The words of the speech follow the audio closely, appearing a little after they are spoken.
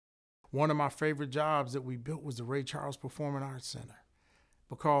One of my favorite jobs that we built was the Ray Charles Performing Arts Center,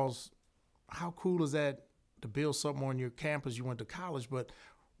 because how cool is that to build something on your campus? You went to college, but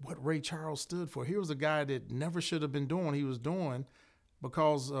what Ray Charles stood for. He was a guy that never should have been doing. He was doing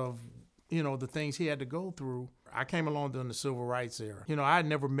because of, the things he had to go through. I came along during the civil rights era. I had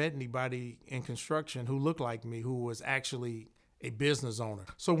never met anybody in construction who looked like me, who was actually a business owner.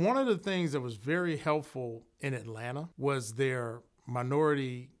 So one of the things that was very helpful in Atlanta was their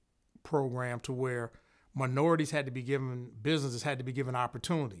minority program, to where minorities had to be given, businesses had to be given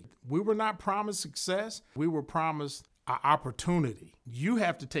opportunity. We were not promised success. We were promised an opportunity. You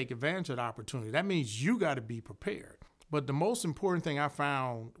have to take advantage of the opportunity. That means you got to be prepared. But the most important thing I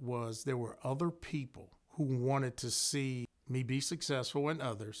found was there were other people who wanted to see me be successful, and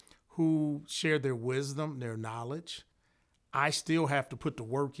others who shared their wisdom, their knowledge. I still have to put the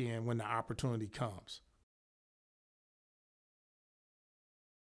work in when the opportunity comes.